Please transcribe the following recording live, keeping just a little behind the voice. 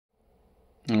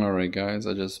Alright guys,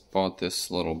 I just bought this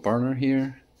little burner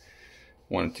here.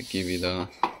 Wanted to give you the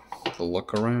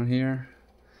look around here.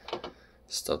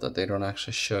 Stuff that they don't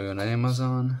actually show you on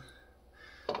Amazon.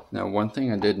 Now one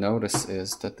thing I did notice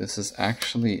is that this is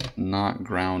actually not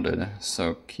grounded,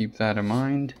 so keep that in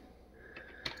mind.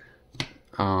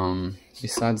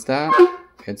 Besides that,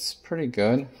 it's pretty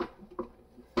good.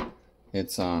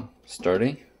 It's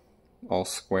sturdy, all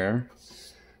square,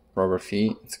 rubber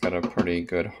feet. It's got a pretty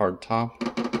good hard top,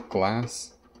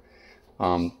 glass.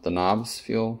 The knobs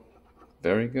feel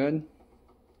very good.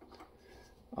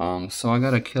 So I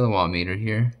got a kilowatt meter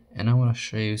here, and I want to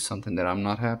show you something that I'm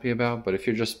not happy about, but if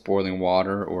you're just boiling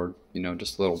water or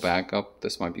just a little backup,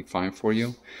 this might be fine for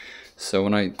you. So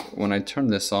when I turn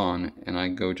this on and I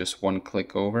go just one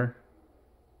click over,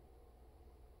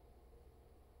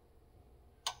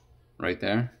 right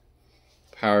there,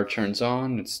 power turns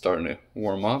on, it's starting to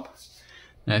warm up.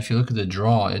 Now if you look at the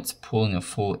draw, it's pulling a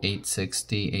full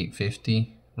 860,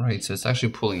 850, right? So it's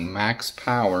actually pulling max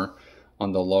power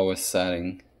on the lowest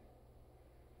setting.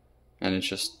 And it's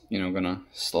just, gonna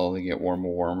slowly get warmer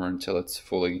and warmer until it's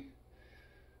fully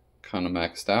kind of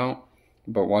maxed out.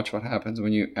 But watch what happens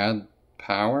when you add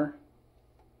power.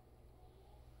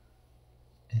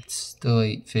 It's still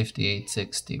 850,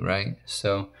 860, right?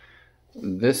 So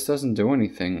this doesn't do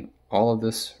anything. All of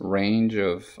this range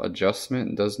of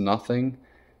adjustment does nothing.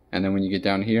 And then when you get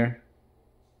down here,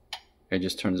 it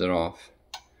just turns it off.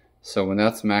 So when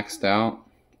that's maxed out,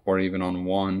 or even on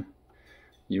 1,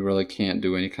 you really can't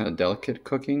do any kind of delicate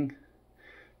cooking.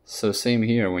 So same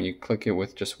here, when you click it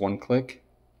with just one click,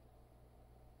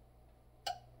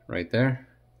 right there,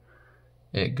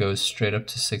 it goes straight up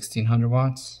to 1600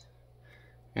 watts,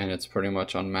 and it's pretty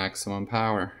much on maximum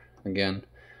power. Again,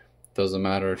 doesn't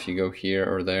matter if you go here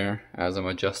or there. As I'm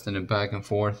adjusting it back and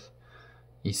forth,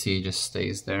 you see it just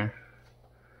stays there.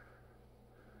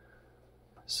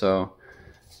 So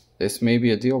this may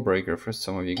be a deal breaker for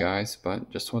some of you guys,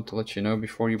 but just want to let you know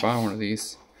before you buy one of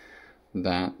these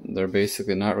that they're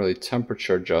basically not really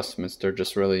temperature adjustments, they're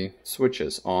just really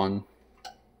switches on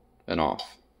and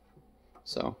off.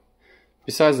 So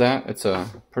besides that, it's a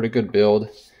pretty good build,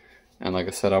 and like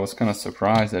I said, I was kind of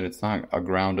surprised that it's not a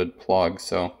grounded plug,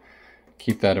 so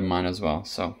keep that in mind as well.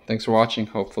 So thanks for watching.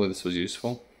 Hopefully this was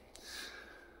useful.